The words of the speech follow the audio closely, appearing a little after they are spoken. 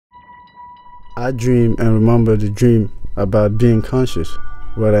I dream and remember the dream about being conscious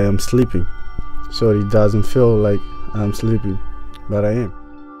while I am sleeping, so it doesn't feel like I'm sleeping, but I am.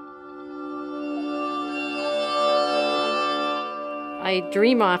 I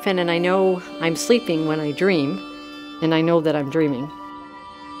dream often, and I know I'm sleeping when I dream, and I know that I'm dreaming.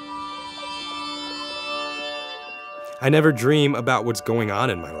 I never dream about what's going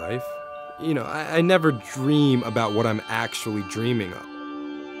on in my life. You know, I never dream about what I'm actually dreaming of.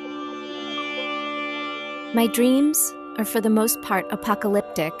 My dreams are for the most part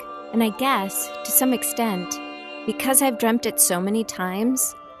apocalyptic, and I guess, to some extent, because I've dreamt it so many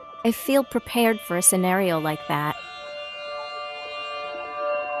times, I feel prepared for a scenario like that.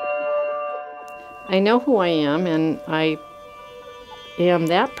 I know who I am, and I am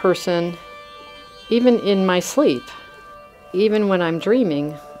that person even in my sleep. Even when I'm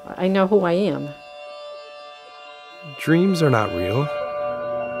dreaming, I know who I am. Dreams are not real.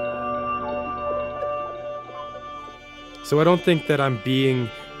 So I don't think that I'm being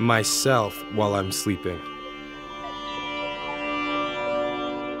myself while I'm sleeping.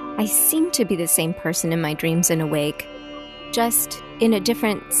 I seem to be the same person in my dreams and awake, just in a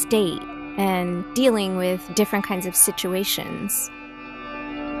different state and dealing with different kinds of situations.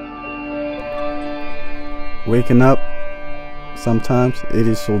 Waking up, sometimes it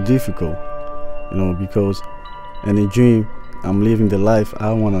is so difficult, because in a dream, I'm living the life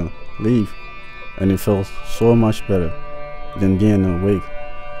I want to live, and it feels so much better than being awake.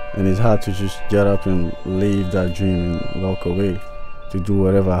 And it's hard to just get up and leave that dream and walk away to do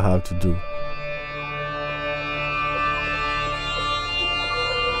whatever I have to do.